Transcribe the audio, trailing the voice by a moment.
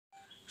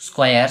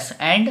Squares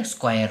and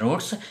square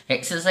roots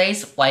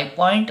exercise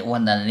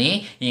 5.1 ಅಲ್ಲಿ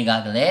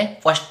ಈಗಾಗಲೇ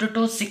first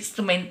to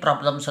sixth main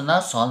ಪ್ರಾಬ್ಲಮ್ಸನ್ನು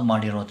solve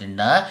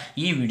ಮಾಡಿರೋದ್ರಿಂದ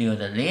ಈ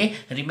ವಿಡಿಯೋದಲ್ಲಿ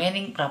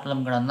ರಿಮೈನಿಂಗ್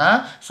ಪ್ರಾಬ್ಲಮ್ಗಳನ್ನು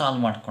ಸಾಲ್ವ್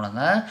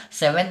ಮಾಡ್ಕೊಳ್ಳೋಣ.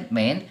 Seventh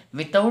main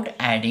without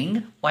adding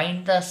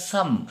find the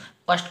sum.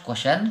 First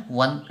question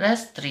 1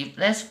 + 3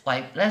 +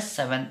 5 +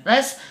 7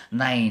 +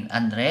 9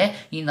 ಅಂದರೆ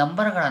ಈ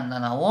ನಂಬರ್ಗಳನ್ನು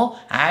ನಾವು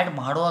ಆ್ಯಡ್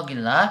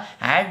ಮಾಡುವಾಗಿಲ್ಲ,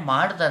 ಆ್ಯಡ್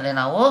ಮಾಡ್ದಲ್ಲೇ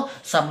ನಾವು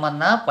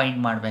ಸಮ್ಮನ್ನು ಫೈಂಡ್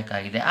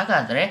ಮಾಡಬೇಕಾಗಿದೆ.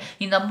 ಹಾಗಾದರೆ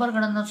ಈ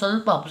ನಂಬರ್ಗಳನ್ನು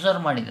ಸ್ವಲ್ಪ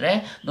ಅಬ್ಸರ್ವ್ ಮಾಡಿದರೆ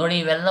ನೋಡಿ,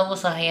 ಇವೆಲ್ಲವೂ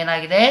ಸಹ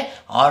ಏನಾಗಿದೆ,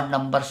 ಆಡ್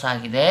ನಂಬರ್ಸ್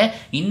ಆಗಿದೆ.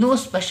 ಇನ್ನೂ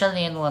ಸ್ಪೆಷಲ್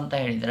ಏನು ಅಂತ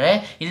ಹೇಳಿದರೆ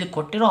ಇಲ್ಲಿ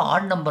ಕೊಟ್ಟಿರೋ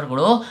ಆಡ್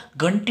ನಂಬರ್ಗಳು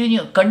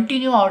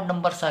ಕಂಟಿನ್ಯೂ ಆಡ್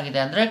ನಂಬರ್ಸ್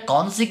ಆಗಿದೆ, ಅಂದರೆ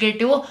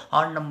ಕಾನ್ಸಿಕ್ಯೂಟಿವ್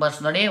ಆಡ್ ನಂಬರ್ಸ್.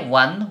 ನೋಡಿ,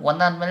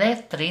 1 ಆದಮೇಲೆ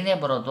 3ನೇ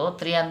ಬರೋದು,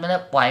 3 ಆದಮೇಲೆ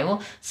 5,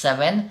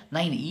 7, 9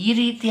 ಈ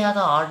ರೀತಿಯಾದ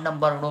ಆಡ್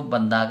ನಂಬರ್ಗಳು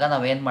ಬಂದಾಗ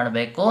ನಾವೇನು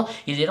ಮಾಡಬೇಕು,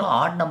 ಇಲ್ಲಿರೋ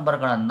ಆಡ್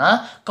ನಂಬರ್ಗಳನ್ನು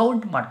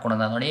ಕೌಂಟ್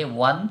ಮಾಡ್ಕೊಳ್ಳೋಣ. ನೋಡಿ,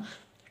 1,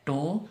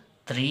 2,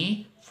 3,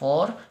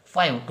 4,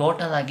 5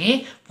 ಟೋಟಲ್ ಆಗಿ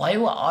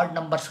 5 ಆಡ್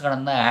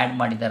ನಂಬರ್ಸ್ಗಳನ್ನು ಆ್ಯಡ್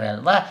ಮಾಡಿದ್ದಾರೆ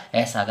ಅಲ್ವಾ.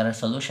 ಎಸ್, ಹಾಗಾದರೆ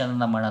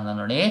ಸೊಲ್ಯೂಷನನ್ನು ಮಾಡೋಣ.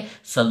 ನೋಡಿ,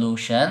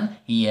 solution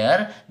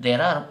here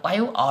there are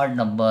 5 add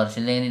numbers.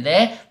 ಇಲ್ಲೇನಿದೆ,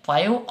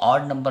 5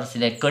 add numbers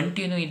ಇದೆ.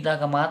 ಕಂಟಿನ್ಯೂ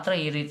ಇದ್ದಾಗ ಮಾತ್ರ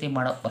ಈ ರೀತಿ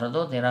ಮಾಡೋಕ್ಕೆ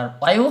ಬರೋದು. There are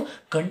 5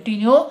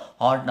 continue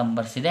add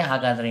numbers ಇದೆ.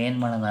 ಹಾಗಾದರೆ ಏನು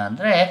ಮಾಡೋಣ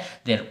ಅಂದರೆ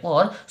there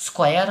four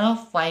square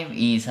of 5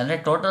 is, ಅಂದರೆ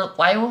ಟೋಟಲ್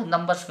 5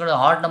 ನಂಬರ್ಸ್ಗಳು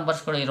ಆಡ್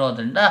ನಂಬರ್ಸ್ಗಳು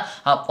ಇರೋದ್ರಿಂದ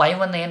ಆ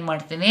 5ಅನ್ನು ಏನು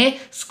ಮಾಡ್ತೀನಿ,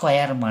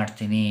 ಸ್ಕ್ವಯರ್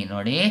ಮಾಡ್ತೀನಿ.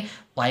 ನೋಡಿ,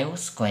 5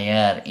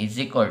 ಸ್ಕ್ವಯರ್ ಈಸ್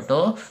ಈಕ್ವಲ್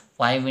ಟು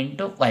 5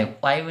 × 5.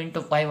 5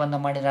 × 5 ಅನ್ನು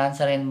ಮಾಡಿದರೆ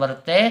ಆನ್ಸರ್ ಏನು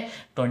ಬರುತ್ತೆ,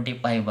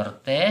 25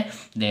 ಬರುತ್ತೆ.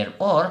 ದೇರ್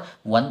ಫೋರ್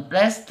 1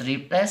 + 3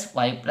 +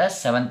 5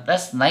 + 7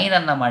 + 9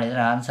 ಅನ್ನು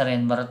ಮಾಡಿದರೆ ಆನ್ಸರ್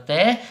ಏನು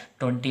ಬರುತ್ತೆ,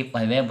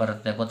 25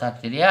 ಬರುತ್ತೆ.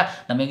 ಗೊತ್ತಾಗ್ತಿದೆಯಾ?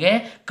 ನಮಗೆ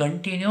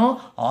ಕಂಟಿನ್ಯೂ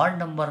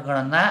ಆಡ್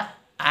ನಂಬರ್ಗಳನ್ನು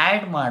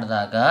ಆ್ಯಡ್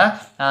ಮಾಡಿದಾಗ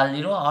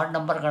ಅಲ್ಲಿರೋ ಆಡ್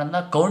ನಂಬರ್ಗಳನ್ನು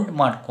ಕೌಂಟ್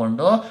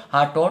ಮಾಡಿಕೊಂಡು ಆ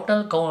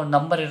ಟೋಟಲ್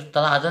ನಂಬರ್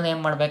ಇರುತ್ತಲ್ಲ ಅದನ್ನು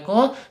ಏನು ಮಾಡಬೇಕು,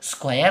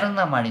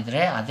 ಸ್ಕ್ವಯರನ್ನು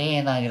ಮಾಡಿದರೆ ಅದೇ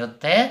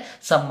ಏನಾಗಿರುತ್ತೆ,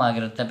 ಸಮ್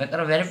ಆಗಿರುತ್ತೆ.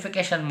 ಬೇಕಾದ್ರೆ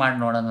ವೆರಿಫಿಕೇಷನ್ ಮಾಡಿ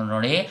ನೋಡೋಣ.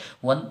 ನೋಡಿ,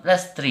 1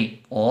 + 3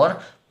 4,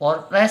 4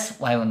 +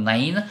 5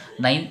 9,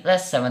 9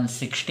 + 7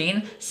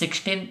 16,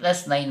 16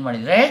 + 9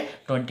 ಮಾಡಿದರೆ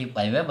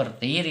 25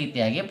 ಬರುತ್ತೆ. ಈ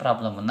ರೀತಿಯಾಗಿ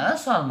ಪ್ರಾಬ್ಲಮನ್ನು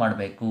ಸಾಲ್ವ್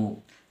ಮಾಡಬೇಕು.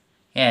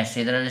 ಎಸ್,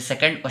 ಇದರಲ್ಲಿ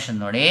ಸೆಕೆಂಡ್ ಕ್ವಶನ್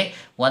ನೋಡಿ,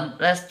 1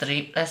 + 3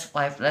 +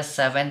 5 +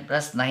 7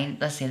 + 9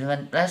 +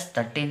 11 +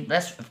 13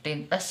 +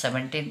 15 +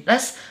 17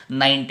 +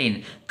 19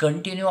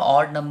 ಕಂಟಿನ್ಯೂ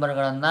ಆಡ್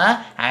ನಂಬರ್ಗಳನ್ನು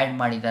ಆ್ಯಡ್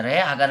ಮಾಡಿದ್ದಾರೆ.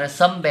 ಹಾಗಾದರೆ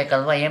ಸಮ್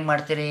ಬೇಕಲ್ವಾ, ಏನು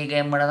ಮಾಡ್ತೀರಿ, ಈಗ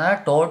ಏನು ಮಾಡೋಣ,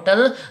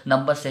 ಟೋಟಲ್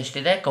ನಂಬರ್ಸ್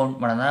ಎಷ್ಟಿದೆ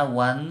ಕೌಂಟ್ ಮಾಡೋಣ.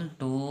 1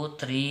 2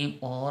 3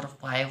 4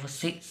 5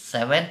 6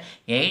 7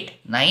 8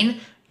 9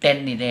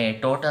 10 ಇದೆ.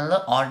 ಟೋಟಲ್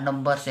ಆಡ್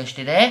ನಂಬರ್ಸ್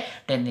ಎಷ್ಟಿದೆ,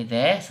 10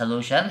 ಇದೆ.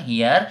 Solution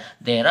here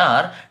there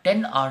are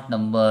 10 add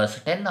numbers.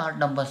 10 add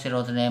numbers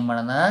ಇರೋದನ್ನ ಏನು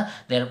ಮಾಡೋಣ,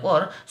 there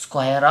four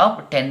square of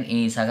 10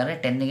 is, ಹಾಗಾದರೆ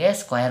 10ಗೆ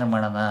ಸ್ಕ್ವಯರ್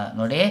ಮಾಡೋಣ.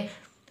 ನೋಡಿ,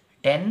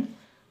 10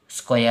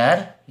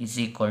 square is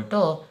equal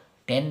to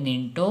 10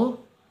 ×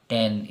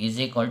 10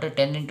 is equal to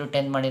 10 ×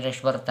 10 ಮಾಡಿದರೆ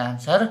ಎಷ್ಟು ಬರುತ್ತೆ,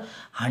 ಆನ್ಸರ್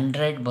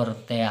 100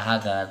 ಬರುತ್ತೆ.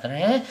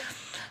 ಹಾಗಾದರೆ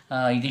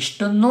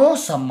ಇದಿಷ್ಟನ್ನು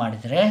ಸಮ್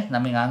ಮಾಡಿದರೆ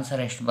ನಮಗೆ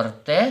ಆನ್ಸರ್ ಎಷ್ಟು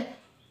ಬರುತ್ತೆ,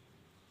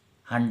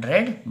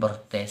 100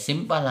 ಬರುತ್ತೆ.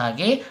 ಸಿಂಪಲ್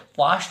ಆಗಿ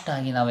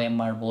ಫಾಸ್ಟಾಗಿ ನಾವೇನು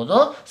ಮಾಡ್ಬೋದು,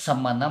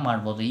 ಸಮ್ಮನ್ನು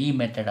ಮಾಡ್ಬೋದು ಈ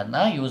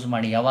ಮೆಥಡನ್ನು ಯೂಸ್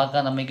ಮಾಡಿ.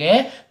 ಯಾವಾಗ ನಮಗೆ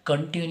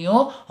ಕಂಟಿನ್ಯೂ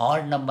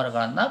ಆಡ್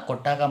ನಂಬರ್ಗಳನ್ನು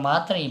ಕೊಟ್ಟಾಗ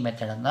ಮಾತ್ರ ಈ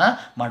ಮೆಥಡನ್ನು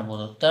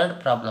ಮಾಡ್ಬೋದು. ಥರ್ಡ್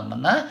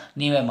ಪ್ರಾಬ್ಲಮನ್ನು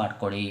ನೀವೇ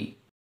ಮಾಡ್ಕೊಳ್ಳಿ.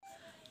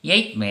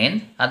 8th ಮೇನ್,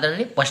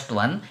 ಅದರಲ್ಲಿ first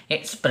one,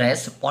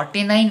 express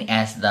 49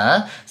 as the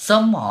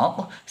sum of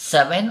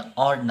 7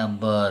 add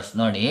numbers.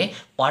 ನೋಡಿ,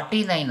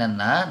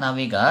 49ಅನ್ನು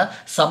ನಾವೀಗ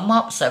ಸಮ್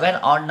ಆಫ್ 7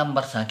 ಆಡ್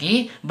ನಂಬರ್ಸ್ ಆಗಿ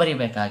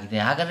ಬರಿಬೇಕಾಗಿದೆ.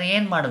 ಹಾಗಾದರೆ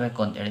ಏನು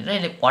ಮಾಡಬೇಕು ಅಂತ ಹೇಳಿದರೆ,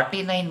 ಇಲ್ಲಿ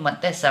 49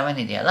 ಮತ್ತು 7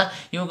 ಇದೆಯಲ್ಲ,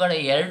 ಇವುಗಳ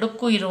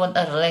ಎರಡಕ್ಕೂ ಇರುವಂಥ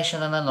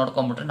ರಿಲೇಷನನ್ನು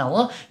ನೋಡ್ಕೊಂಬಿಟ್ರೆ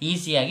ನಾವು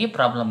ಈಸಿಯಾಗಿ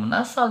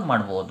ಪ್ರಾಬ್ಲಮನ್ನು ಸಾಲ್ವ್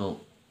ಮಾಡ್ಬೋದು.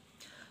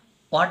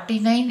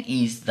 49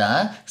 ಈಸ್ ದ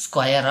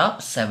ಸ್ಕ್ವಯರ್ ಆಫ್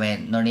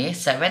 7. ನೋಡಿ,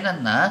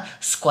 7ಅನ್ನು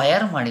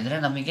ಸ್ಕ್ವಯರ್ ಮಾಡಿದರೆ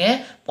ನಮಗೆ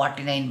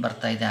 49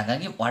 ಬರ್ತಾ ಇದೆ.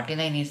 ಹಾಗಾಗಿ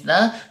 49 ಈಸ್ ದ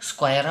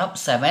ಸ್ಕ್ವಯರ್ ಆಫ್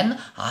 7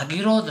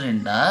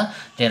 ಆಗಿರೋದ್ರಿಂದ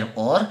there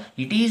four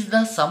it is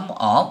the sum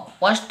of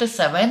first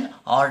 7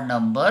 add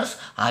numbers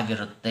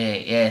ಆಗಿರುತ್ತೆ.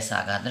 ಎಸ್,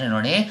 ಹಾಗಾದರೆ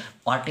ನೋಡಿ,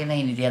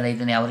 49 ಇದೆಯಲ್ಲ,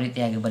 ಇದನ್ನು ಯಾವ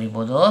ರೀತಿಯಾಗಿ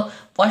ಬರಿಬೋದು,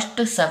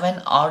 ಫಸ್ಟ್ 7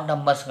 ಆಡ್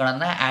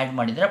ನಂಬರ್ಸ್ಗಳನ್ನು ಆ್ಯಡ್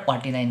ಮಾಡಿದರೆ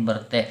 49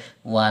 ಬರುತ್ತೆ.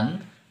 1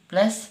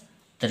 +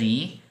 3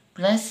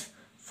 +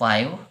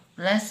 5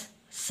 +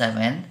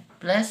 7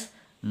 +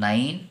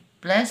 9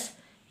 +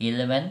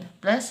 11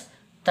 +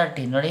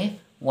 13. ನೋಡಿ,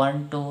 1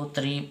 2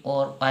 3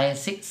 4 5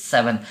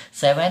 6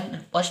 7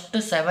 ಫಸ್ಟ್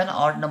 7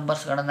 ಆಡ್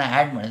ನಂಬರ್ಸ್ಗಳನ್ನು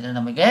ಆ್ಯಡ್ ಮಾಡಿದರೆ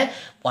ನಮಗೆ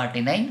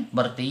 49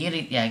 ಬರುತ್ತೆ. ಈ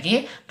ರೀತಿಯಾಗಿ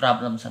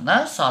ಪ್ರಾಬ್ಲಮ್ಸನ್ನು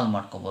ಸಾಲ್ವ್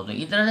ಮಾಡ್ಕೋಬೋದು.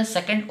 ಇದರಲ್ಲಿ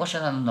ಸೆಕೆಂಡ್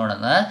ಕ್ವಶನನ್ನು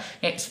ನೋಡೋಣ.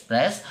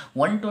 Express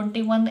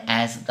 121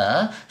 as the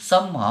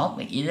sum of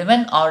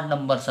 11 add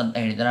numbers ಅಂತ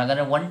ಹೇಳಿದ್ದಾರೆ.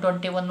 ಹಾಗಾದರೆ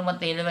 121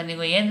 ಮತ್ತು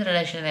 11 ಏನು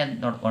ರಿಲೇಷನ್ ಅಂತ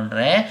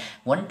ನೋಡಿಕೊಂಡ್ರೆ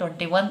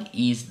 121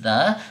 is the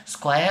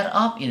square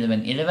of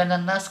 11.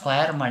 11ಅನ್ನು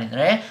square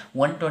ಮಾಡಿದರೆ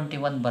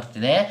 121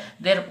 ಬರ್ತಿದೆ.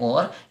 There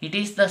four it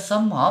is the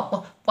sum of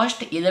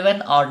first 11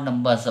 add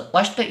numbers.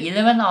 First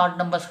 11 add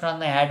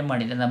ನಂಬರ್ಸ್ಗಳನ್ನು add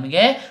ಮಾಡಿದರೆ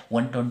ನಮಗೆ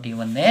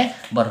 121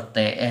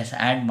 ಬರುತ್ತೆ. ಎಸ್,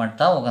 ಆ್ಯಡ್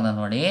ಮಾಡ್ತಾ ಹೋಗೋಣ.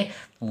 ನೋಡಿ,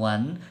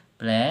 1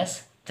 +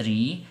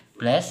 3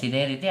 +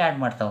 ಇದೇ ರೀತಿ ಆ್ಯಡ್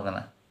ಮಾಡ್ತಾ ಹೋಗೋಣ.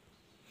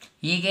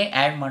 ಹೀಗೆ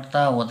ಆ್ಯಡ್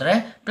ಮಾಡ್ತಾ ಹೋದರೆ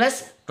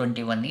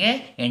 21ಗೆ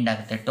ಎಂಡ್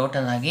ಆಗುತ್ತೆ.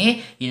 ಟೋಟಲ್ ಆಗಿ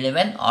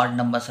 11 ಆಡ್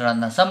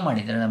ನಂಬರ್ಸ್ಗಳನ್ನು ಸಮ್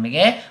ಮಾಡಿದರೆ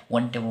ನಮಗೆ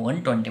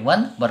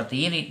 121 ಬರುತ್ತೆ.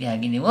 ಈ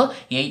ರೀತಿಯಾಗಿ ನೀವು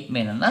 8th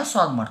ಮೇನನ್ನು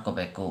ಸಾಲ್ವ್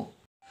ಮಾಡ್ಕೋಬೇಕು.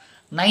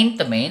 9th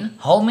main,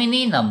 how many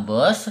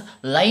numbers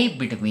lie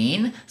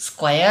between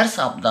squares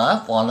of the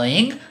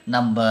following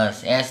numbers?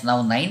 S,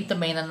 ನಾವು 9th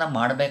ಮೇನನ್ನು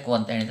ಮಾಡಬೇಕು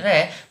ಅಂತ ಹೇಳಿದರೆ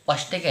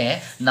ಫಸ್ಟಿಗೆ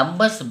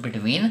ನಂಬರ್ಸ್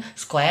ಬಿಟ್ವೀನ್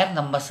ಸ್ಕ್ವೇರ್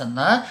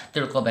ನಂಬರ್ಸನ್ನು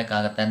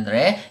ತಿಳ್ಕೊಬೇಕಾಗತ್ತೆ.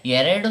 ಅಂದರೆ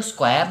ಎರಡು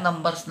ಸ್ಕ್ವೇರ್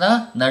ನಂಬರ್ಸ್ನ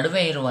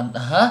ನಡುವೆ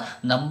ಇರುವಂತಹ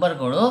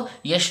ನಂಬರ್ಗಳು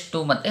ಎಷ್ಟು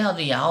ಮತ್ತು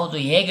ಅದು ಯಾವುದು,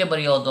 ಹೇಗೆ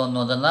ಬರೆಯೋದು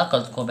ಅನ್ನೋದನ್ನು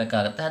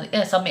ಕಲ್ತ್ಕೋಬೇಕಾಗತ್ತೆ.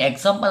 ಅದಕ್ಕೆ ಸಮ್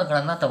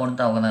ಎಕ್ಸಾಂಪಲ್ಗಳನ್ನು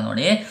ತಗೊಳ್ತಾ ಹೋಗೋಣ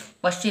ನೋಡಿ.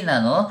 ಫಸ್ಟಿಗೆ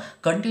ನಾನು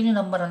ಕಂಟಿನ್ಯೂ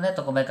ನಂಬರನ್ನೇ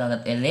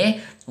ತೊಗೋಬೇಕಾಗತ್ತೆ. ಇಲ್ಲಿ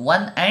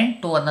 1 ಆ್ಯಂಡ್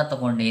 2 ಅನ್ನು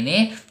ತೊಗೊಂಡಿನಿ.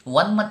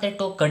 1 ಮತ್ತು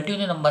 2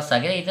 ಕಂಟಿನ್ಯೂ ನಂಬರ್ಸ್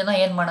ಆಗಿದೆ. ಇದನ್ನು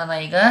ಏನು ಮಾಡೋಣ,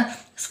 ಈಗ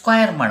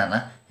ಸ್ಕ್ವಯರ್ ಮಾಡೋಣ.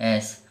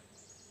 ಎಸ್,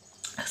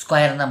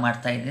 ಸ್ಕ್ವಯರ್ನ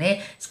ಮಾಡ್ತಾ ಇದ್ದೀನಿ.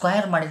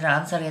 ಸ್ಕ್ವಯರ್ ಮಾಡಿದರೆ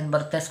ಆನ್ಸರ್ ಏನು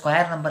ಬರುತ್ತೆ,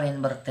 ಸ್ಕ್ವಯರ್ ನಂಬರ್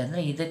ಏನು ಬರುತ್ತೆ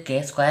ಅಂದರೆ ಇದಕ್ಕೆ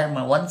ಸ್ಕ್ವಯರ್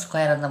 1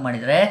 ಸ್ಕ್ವಯರನ್ನು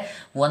ಮಾಡಿದರೆ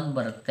 1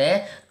 ಬರುತ್ತೆ.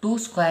 2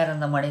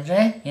 ಸ್ಕ್ವಯರನ್ನು ಮಾಡಿದರೆ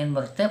ಏನು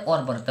ಬರುತ್ತೆ,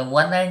 4 ಬರುತ್ತೆ.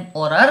 1 ಆ್ಯಂಡ್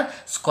 4 ಆರ್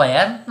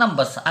ಸ್ಕ್ವಯರ್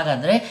ನಂಬರ್ಸ್.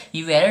 ಹಾಗಾದರೆ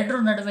ಇವೆರಡರ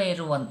ನಡುವೆ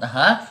ಇರುವಂತಹ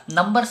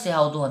ನಂಬರ್ಸ್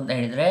ಯಾವುದು ಅಂತ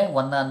ಹೇಳಿದರೆ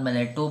 1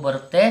 ಆದಮೇಲೆ 2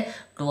 ಬರುತ್ತೆ,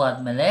 2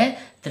 ಆದಮೇಲೆ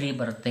 3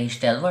 ಬರುತ್ತೆ.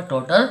 ಇಷ್ಟೇ ಅಲ್ವಾ,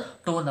 ಟೋಟಲ್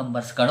 2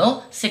 ನಂಬರ್ಸ್ಗಳು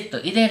ಸಿಕ್ತು.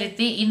 ಇದೇ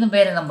ರೀತಿ ಇನ್ನು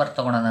ಬೇರೆ ನಂಬರ್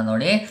ತೊಗೊಳೋಣ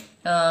ನೋಡಿ.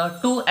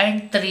 2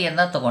 ಆ್ಯಂಡ್ 3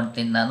 ಅನ್ನು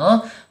ತೊಗೊಳ್ತೀನಿ ನಾನು.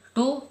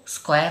 2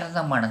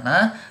 ಸ್ಕ್ವಯರನ್ನು ಮಾಡೋಣ,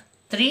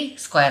 3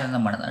 ಸ್ಕ್ವಯರನ್ನು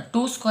ಮಾಡೋಣ.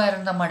 2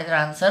 ಸ್ಕ್ವಯರನ್ನು ಮಾಡಿದರೆ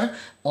ಆನ್ಸರ್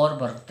 4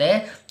 ಬರುತ್ತೆ.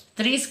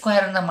 3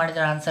 ಸ್ಕ್ವಯರನ್ನು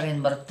ಮಾಡಿದರೆ ಆನ್ಸರ್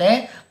ಏನು ಬರುತ್ತೆ,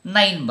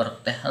 9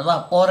 ಬರುತ್ತೆ ಅಲ್ವಾ.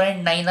 4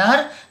 ಆ್ಯಂಡ್ 9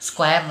 ಆರ್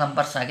ಸ್ಕ್ವಯರ್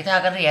ನಂಬರ್ಸ್ ಆಗಿದೆ.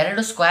 ಹಾಗಾದರೆ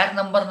ಎರಡು ಸ್ಕ್ವಯರ್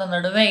ನಂಬರ್ನ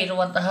ನಡುವೆ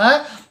ಇರುವಂತಹ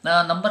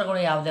ನಂಬರ್ಗಳು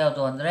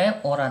ಯಾವುದ್ಯಾವುದು ಅಂದರೆ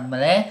 4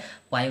 ಆದಮೇಲೆ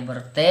 5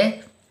 ಬರುತ್ತೆ,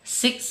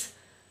 6,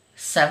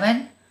 7,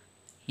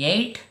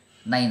 8,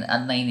 9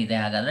 ಅದು 9 ಇದೆ.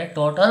 ಹಾಗಾದರೆ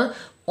ಟೋಟಲ್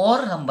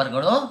 4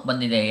 ನಂಬರ್ಗಳು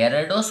ಬಂದಿದೆ.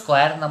 ಎರಡು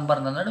ಸ್ಕ್ವೇರ್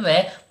ನಂಬರ್ನ ನಡುವೆ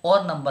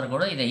 4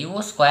 ನಂಬರ್ಗಳು ಇದೆ. ಇವು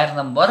ಸ್ಕ್ವೇರ್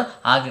ನಂಬರ್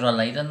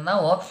ಆಗಿರೋಲ್ಲ. ಇದನ್ನು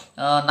ನಾವು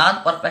ನಾನ್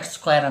ಪರ್ಫೆಕ್ಟ್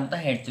ಸ್ಕ್ವೇರ್ ಅಂತ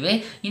ಹೇಳ್ತೀವಿ.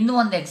 ಇನ್ನೂ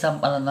ಒಂದು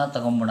ಎಕ್ಸಾಂಪಲನ್ನು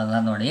ತೊಗೊಂಬಿಡೋಣ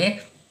ನೋಡಿ.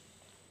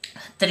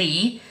 3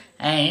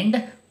 ಆ್ಯಂಡ್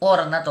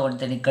 4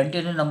 ತೊಗೊಳ್ತೀನಿ.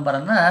 ಕಂಟಿನ್ಯೂ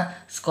ನಂಬರನ್ನು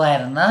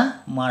ಸ್ಕ್ವೇರನ್ನು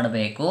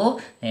ಮಾಡಬೇಕು.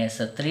 ಎಸ್,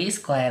 3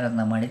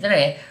 ಸ್ಕ್ವೇರನ್ನು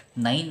ಮಾಡಿದರೆ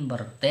 9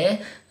 ಬರುತ್ತೆ.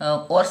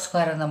 4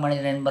 ಸ್ಕ್ವೇರನ್ನು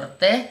ಮಾಡಿದರೆ ಏನು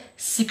ಬರುತ್ತೆ,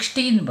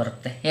 16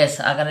 ಬರುತ್ತೆ. ಎಸ್,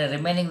 ಹಾಗಾದರೆ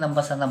ರಿಮೈನಿಂಗ್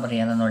ನಂಬರ್ಸನ್ನು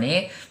ಬರೆಯೋಣ ನೋಡಿ.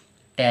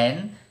 10,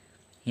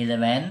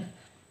 11,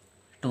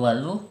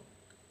 12,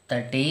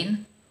 13,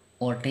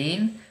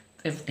 14,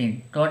 15.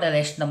 ಟೋಟಲ್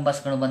ಎಷ್ಟು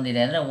ನಂಬರ್ಸ್ಗಳು ಬಂದಿದೆ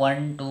ಅಂದರೆ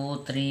 1, 2,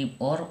 3,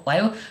 4,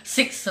 5,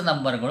 6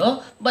 ನಂಬರ್ಗಳು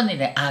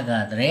ಬಂದಿದೆ.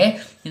 ಹಾಗಾದರೆ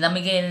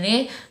ನಮಗೆ ಇಲ್ಲಿ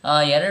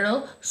ಎರಡು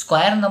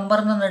ಸ್ಕ್ವೇರ್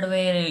ನಂಬರ್ನ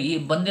ನಡುವೆ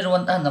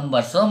ಬಂದಿರುವಂತಹ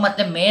ನಂಬರ್ಸು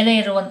ಮತ್ತು ಮೇಲೆ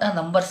ಇರುವಂತಹ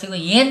ನಂಬರ್ಸಿಗೂ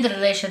ಏನು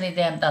ರಿಲೇಷನ್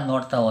ಇದೆ ಅಂತ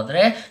ನೋಡ್ತಾ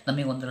ಹೋದರೆ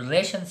ನಮಗೊಂದು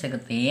ರಿಲೇಷನ್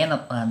ಸಿಗುತ್ತೆ.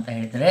 ಏನಪ್ಪ ಅಂತ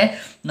ಹೇಳಿದರೆ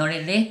ನೋಡಿ,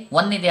 ಇಲ್ಲಿ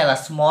 1 ಇದೆಯಲ್ಲ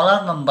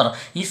ಸ್ಮಾಲರ್ ನಂಬರ್,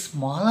 ಈ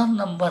ಸ್ಮಾಲರ್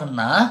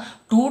ನಂಬರ್ನ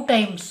 2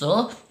 ಟೈಮ್ಸು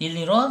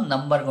ಇಲ್ಲಿರೋ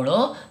ನಂಬರ್ಗಳು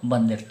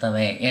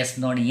ಬಂದಿರ್ತವೆ. ಎಸ್,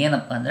 ನೋಡಿ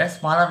ಏನಪ್ಪ ಅಂದರೆ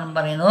ಸ್ಮಾಲರ್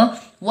ನಂಬರ್ ಏನು,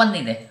 1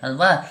 ಇದೆ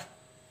ಅಲ್ವಾ.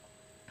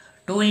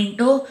 2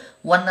 ಇಂಟು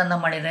 1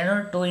 ಮಾಡಿದರೆ ಏನು,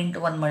 2 ಇಂಟು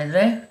 1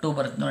 ಮಾಡಿದರೆ 2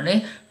 ಬರುತ್ತೆ ನೋಡಿ.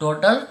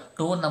 ಟೋಟಲ್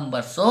 2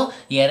 ನಂಬರ್ಸು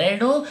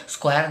ಎರಡು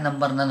ಸ್ಕ್ವೇರ್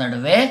ನಂಬರ್ನ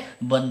ನಡುವೆ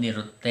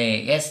ಬಂದಿರುತ್ತೆ.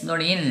 ಎಸ್,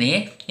 ನೋಡಿ ಇಲ್ಲಿ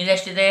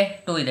ಎಷ್ಟಿದೆ,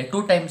 2 ಇದೆ,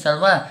 2 ಟೈಮ್ಸ್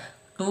ಅಲ್ವಾ.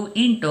 2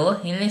 ಇಂಟು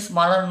ಇಲ್ಲಿ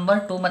ಸ್ಮಾಲರ್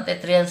ನಂಬರ್ 2 ಮತ್ತು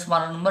 3 ಅಲ್ಲಿ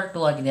ಸ್ಮಾಲರ್ ನಂಬರ್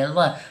 2 ಆಗಿದೆ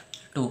ಅಲ್ವಾ.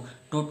 2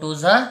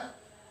 2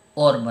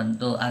 4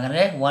 ಬಂತು.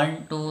 ಹಾಗಾದರೆ 1,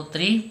 2,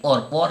 3,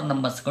 4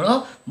 ನಂಬರ್ಸ್ಗಳು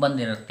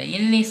ಬಂದಿರುತ್ತೆ.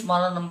 ಇಲ್ಲಿ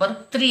ಸ್ಮಾಲರ್ ನಂಬರ್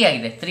 3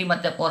 ಆಗಿದೆ. 3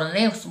 ಮತ್ತು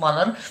 4ಅಲ್ಲಿ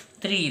ಸ್ಮಾಲರ್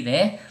 3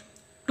 ಇದೆ.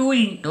 2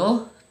 ಇಂಟು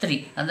 3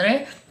 ಅಂದರೆ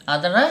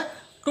ಅದರ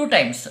 2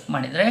 ಟೈಮ್ಸ್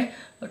ಮಾಡಿದರೆ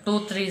 2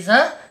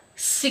 3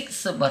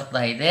 6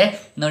 ಬರ್ತಾ ಇದೆ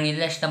ನೋಡಿ.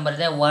 ಇಲ್ಲಿ ಎಷ್ಟು ನಂಬರ್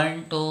ಇದೆ, 1,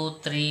 2,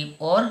 3,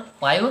 4,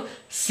 5,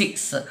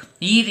 6.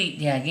 ಈ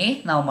ರೀತಿಯಾಗಿ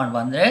ನಾವು ಮಾಡುವ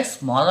ಅಂದರೆ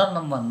ಸ್ಮಾಲರ್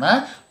ನಂಬರ್ನ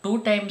 2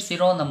 ಟೈಮ್ಸ್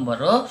ಇರೋ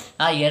ನಂಬರು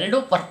ಆ ಎರಡು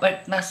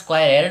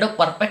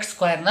ಪರ್ಫೆಕ್ಟ್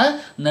ಸ್ಕ್ವೇರ್ನ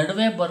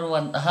ನಡುವೆ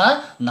ಬರುವಂತಹ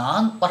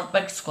ನಾನ್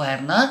ಪರ್ಫೆಕ್ಟ್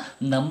ಸ್ಕ್ವೇರ್ನ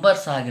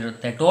ನಂಬರ್ಸ್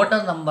ಆಗಿರುತ್ತೆ.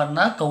 ಟೋಟಲ್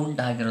ನಂಬರ್ನ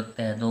ಕೌಂಟ್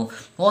ಆಗಿರುತ್ತೆ ಅದು.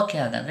 ಓಕೆ,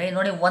 ಹಾಗಾದರೆ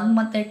ನೋಡಿ 1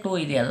 ಮತ್ತು 2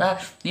 ಇದೆಯಲ್ಲ,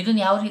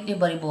 ಇದನ್ನು ಯಾವ ರೀತಿ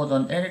ಬರಿಬೋದು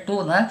ಅಂತ ಹೇಳಿ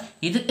 2ನ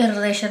ಇದಕ್ಕೆ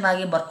ರಿಲೇಷನ್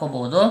ಆಗಿ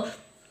ಬರ್ಕೋಬೋದು.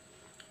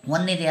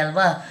 1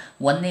 ಇದೆಯಲ್ವಾ,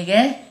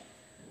 1ಗೆ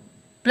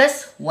ಪ್ಲಸ್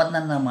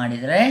 1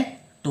 ಮಾಡಿದರೆ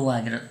 2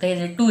 ಆಗಿರುತ್ತೆ.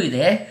 ಇಲ್ಲಿ 2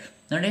 ಇದೆ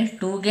ನೋಡಿ,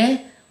 2ಗೆ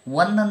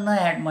 1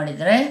 ಆ್ಯಡ್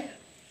ಮಾಡಿದರೆ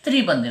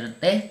 3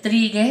 ಬಂದಿರುತ್ತೆ.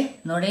 3ಗೆ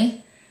ನೋಡಿ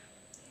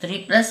 3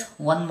 +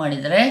 1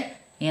 ಮಾಡಿದರೆ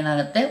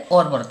ಏನಾಗುತ್ತೆ,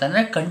 4 ಬರುತ್ತೆ.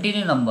 ಅಂದರೆ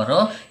ಕಂಟಿನ್ಯೂ ನಂಬರು.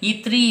 ಈ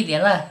 3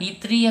 ಇದೆಯಲ್ಲ, ಈ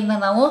 3ಯನ್ನು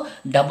ನಾವು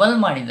ಡಬಲ್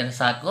ಮಾಡಿದರೆ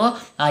ಸಾಕು,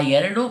 ಆ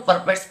ಎರಡು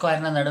ಪರ್ಫೆಕ್ಟ್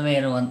ಸ್ಕ್ವೇರ್ನ ನಡುವೆ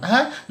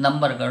ಇರುವಂತಹ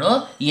ನಂಬರ್ಗಳು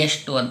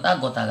ಎಷ್ಟು ಅಂತ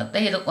ಗೊತ್ತಾಗುತ್ತೆ.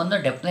 ಇದಕ್ಕೊಂದು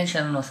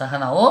ಡೆಫಿನೇಷನ್ನು ಸಹ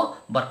ನಾವು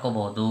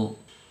ಬರ್ಕೋಬೋದು.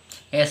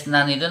 ಎಸ್,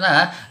 ನಾನು ಇದನ್ನು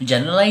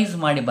ಜನರಲೈಸ್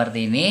ಮಾಡಿ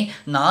ಬರ್ತೀನಿ.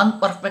 ನಾನ್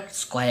perfect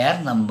square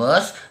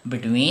numbers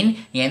between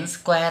n²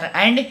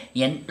 and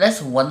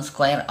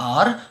n+1²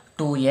 R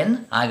 2n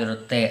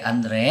ಆಗಿರುತ್ತೆ.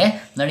 ಅಂದರೆ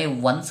ನೋಡಿ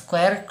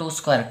 1²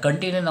 2²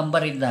 ಕಂಟಿನ್ಯೂ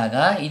ನಂಬರ್ ಇದ್ದಾಗ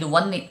ಇದು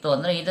 1 ಇತ್ತು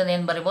ಅಂದರೆ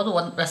ಇದನ್ನೇನು ಬರಿಬೋದು,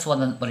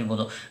 1+1 ಅಂತ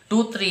ಬರಿಬೋದು.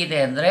 2, 3 ಇದೆ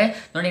ಅಂದರೆ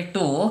ನೋಡಿ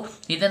 2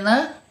 ಇದನ್ನು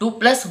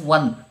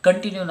 2+1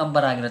 ಕಂಟಿನ್ಯೂ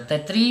ನಂಬರ್ ಆಗಿರುತ್ತೆ.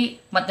 3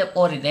 ಮತ್ತು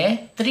 4 ಇದೆ,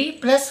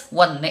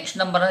 3+1 ನೆಕ್ಸ್ಟ್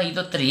ನಂಬರ್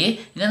ಇದು 3,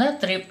 ಇದನ್ನು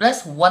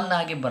 3+1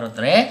 ಆಗಿ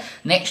ಬರುತ್ತೆ.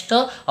 ನೆಕ್ಸ್ಟ್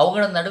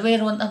ಅವುಗಳ ನಡುವೆ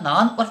ಇರುವಂಥ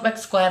ನಾನ್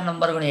ಪರ್ಫೆಕ್ಟ್ ಸ್ಕ್ವೇರ್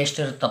ನಂಬರ್ಗಳು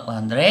ಎಷ್ಟಿರುತ್ತಪ್ಪ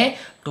ಅಂದರೆ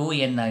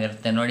 2n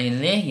ಆಗಿರುತ್ತೆ. ನೋಡಿ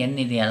ಇಲ್ಲಿ n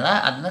ಇದೆಯಲ್ಲ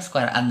ಅದನ್ನ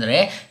ಸ್ಕ್ವೇರ್, ಅಂದರೆ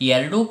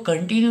ಎರಡು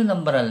ಕಂಟಿನ್ಯೂ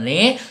ನಂಬರಲ್ಲಿ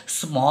ನೋಡಿ,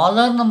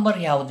 ಸ್ಮಾಲರ್ ನಂಬರ್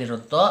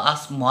ಯಾವುದಿರುತ್ತೋ ಆ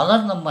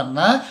ಸ್ಮಾಲರ್ ನಂಬರ್ನ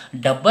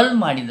ಡಬಲ್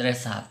ಮಾಡಿದರೆ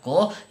ಸಾಕು,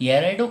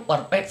 ಎರಡು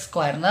ಪರ್ಫೆಕ್ಟ್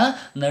ಸ್ಕ್ವೇರ್ನ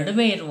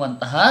ನಡುವೆ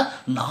ಇರುವಂತಹ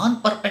ನಾನ್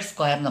ಪರ್ಫೆಕ್ಟ್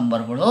ಸ್ಕ್ವೇರ್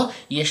ನಂಬರ್ಗಳು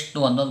ಎಷ್ಟು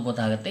ಅನ್ನೋದು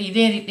ಗೊತ್ತಾಗುತ್ತೆ.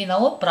 ಇದೇ ರೀತಿ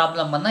ನಾವು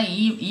ಪ್ರಾಬ್ಲಮನ್ನು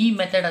ಈ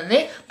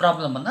ಮೆಥಡಲ್ಲಿ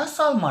ಪ್ರಾಬ್ಲಮನ್ನು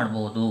ಸಾಲ್ವ್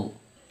ಮಾಡ್ಬೋದು.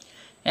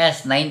 Yes,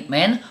 ninth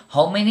main,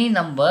 how many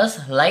numbers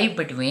lie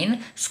between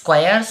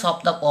squares of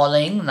the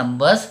following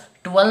numbers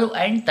 12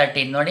 and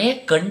 13? ನೋಡಿ,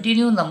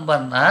 ಕಂಟಿನ್ಯೂ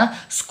ನಂಬರ್ನ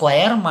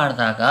ಸ್ಕ್ವಯರ್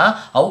ಮಾಡಿದಾಗ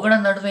ಅವುಗಳ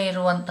ನಡುವೆ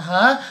ಇರುವಂತಹ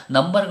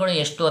ನಂಬರ್ಗಳು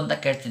ಎಷ್ಟು ಅಂತ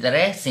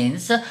ಕೇಳ್ತಿದ್ದಾರೆ.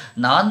 Since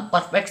non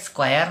perfect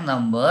square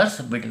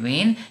numbers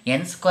between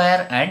n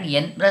square and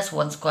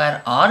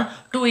n+1² R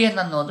 2n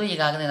ಅನ್ನೋದು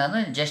ಈಗಾಗಲೇ ನಾನು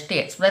ಜಸ್ಟ್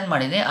ಎಕ್ಸ್ಪ್ಲೇನ್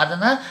ಮಾಡಿದ್ದೀನಿ.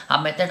 ಅದನ್ನು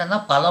ಆ ಮೆಥಡನ್ನು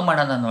ಫಾಲೋ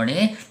ಮಾಡೋಣ ನೋಡಿ.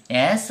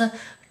 ಎಸ್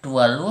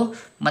 12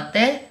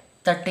 ಮತ್ತು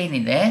 13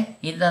 ಇದೆ,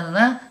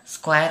 ಇದನ್ನು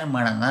ಸ್ಕ್ವಯರ್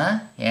ಮಾಡೋಣ.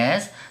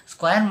 ಎಸ್,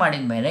 ಸ್ಕ್ವಯರ್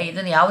ಮಾಡಿದ ಮೇಲೆ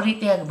ಇದನ್ನು ಯಾವ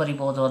ರೀತಿಯಾಗಿ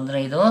ಬರಿಬೋದು ಅಂದರೆ,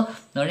 ಇದು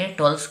ನೋಡಿ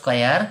 12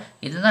 ಸ್ಕ್ವಯರ್,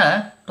 ಇದನ್ನು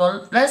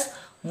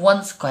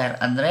 12+1²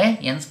 ಅಂದರೆ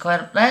n²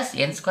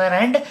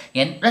 ಆ್ಯಂಡ್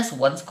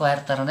n+1²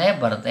 ಥರನೇ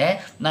ಬರುತ್ತೆ.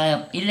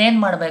 ಇಲ್ಲೇನು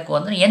ಮಾಡಬೇಕು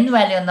ಅಂದರೆ n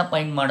ವ್ಯಾಲ್ಯೂನ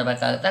ಫೈಂಡ್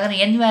ಮಾಡಬೇಕಾಗುತ್ತೆ. ಹಾಗಾದ್ರೆ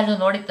n ವ್ಯಾಲ್ಯೂ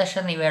ನೋಡಿದ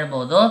ತಕ್ಷಣ ನೀವು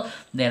ಹೇಳ್ಬೋದು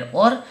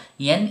ದೇರ್ಫೋರ್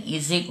n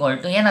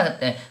 =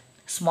 ಏನಾಗುತ್ತೆ,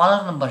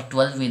 ಸ್ಮಾಲರ್ ನಂಬರ್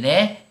 12 ಇದೆ.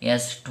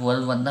 ಎಸ್,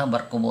 12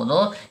 ಬರ್ಕೋಬೋದು.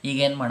 ಈಗ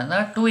ಏನು ಮಾಡೋಣ,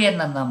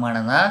 2n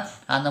ಮಾಡೋಣ.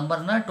 ಆ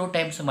ನಂಬರ್ನ 2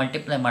 ಟೈಮ್ಸ್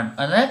ಮಲ್ಟಿಪ್ಲೈ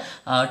ಅಂದರೆ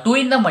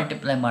 2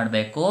 ಮಲ್ಟಿಪ್ಲೈ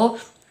ಮಾಡಬೇಕು.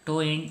 2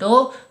 ×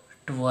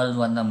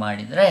 12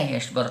 ಮಾಡಿದರೆ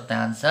ಎಷ್ಟು ಬರುತ್ತೆ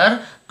ಆನ್ಸರ್?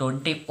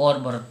 24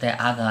 ಬರುತ್ತೆ.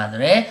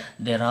 ಹಾಗಾದರೆ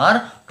ದೇರ್ ಆರ್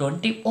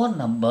 24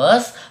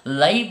 ನಂಬರ್ಸ್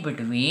ಲೈ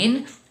between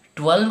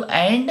 12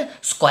 and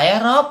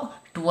square of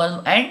 12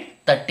 and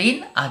 13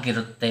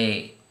 ಆಗಿರುತ್ತೆ.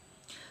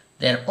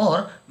 Therefore,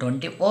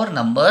 24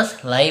 numbers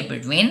lie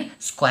between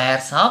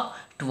squares of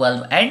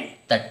 12 and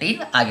 13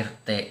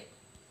 ಆಗಿರುತ್ತೆ.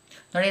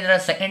 ನೋಡಿ, ಇದರ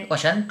ಸೆಕೆಂಡ್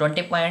ಕ್ವಶನ್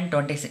 25 and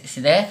 26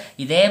 ಇದೆ.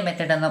 ಇದೇ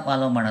ಮೆಥಡನ್ನು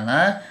ಫಾಲೋ ಮಾಡೋಣ.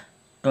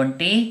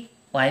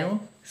 25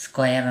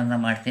 ಸ್ಕ್ವಯರನ್ನು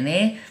ಮಾಡ್ತೀನಿ,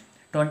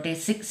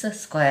 26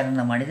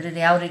 ಸ್ಕ್ವಯರನ್ನು ಮಾಡಿದರೆ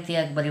ಇದು ಯಾವ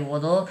ರೀತಿಯಾಗಿ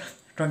ಬರೀಬೋದು?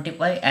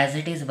 25 ಆ್ಯಸ್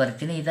ಇಟ್ ಈಸ್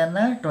ಬರಿತೀನಿ,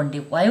 ಇದನ್ನು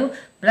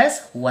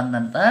 25+1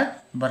 ಅಂತ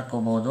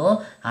ಬರ್ಕೋಬೋದು.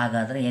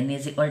 ಹಾಗಾದರೆ n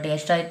 =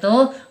 ಎಷ್ಟಾಯಿತು?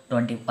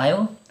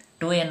 25.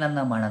 2n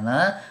ಮಾಡೋಣ.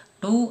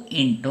 2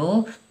 ×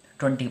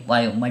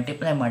 25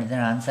 ಮಲ್ಟಿಪ್ಲೈ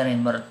ಮಾಡಿದರೆ ಆನ್ಸರ್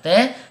ಏನು ಬರುತ್ತೆ?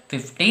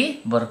 50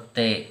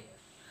 ಬರುತ್ತೆ.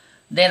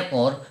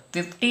 Therefore,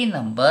 50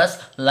 numbers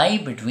lie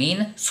between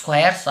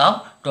squares of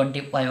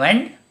 25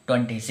 and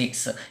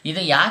 26.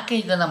 ಇದು ಯಾಕೆ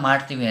ಇದನ್ನು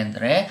ಮಾಡ್ತೀವಿ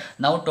ಅಂದರೆ,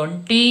 ನಾವು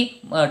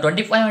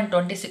 25 and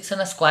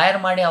 26 ಸ್ಕ್ವಯರ್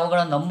ಮಾಡಿ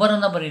ಅವುಗಳ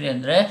ನಂಬರನ್ನು ಬರೀರಿ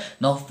ಅಂದರೆ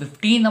ನಾವು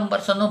 50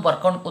 ನಂಬರ್ಸನ್ನು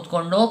ಬರ್ಕೊಂಡು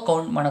ಕೂತ್ಕೊಂಡು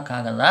ಕೌಂಟ್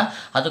ಮಾಡೋಕ್ಕಾಗಲ್ಲ.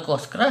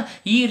 ಅದಕ್ಕೋಸ್ಕರ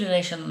ಈ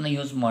ರಿಲೇಷನನ್ನು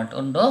ಯೂಸ್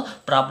ಮಾಡಿಕೊಂಡು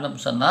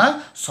ಪ್ರಾಬ್ಲಮ್ಸನ್ನು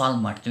ಸಾಲ್ವ್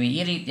ಮಾಡ್ತೀವಿ. ಈ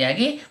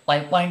ರೀತಿಯಾಗಿ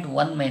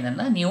 5.1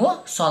 ಮೇನನ್ನು ನೀವು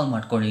ಸಾಲ್ವ್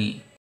ಮಾಡ್ಕೊಳ್ಳಿ.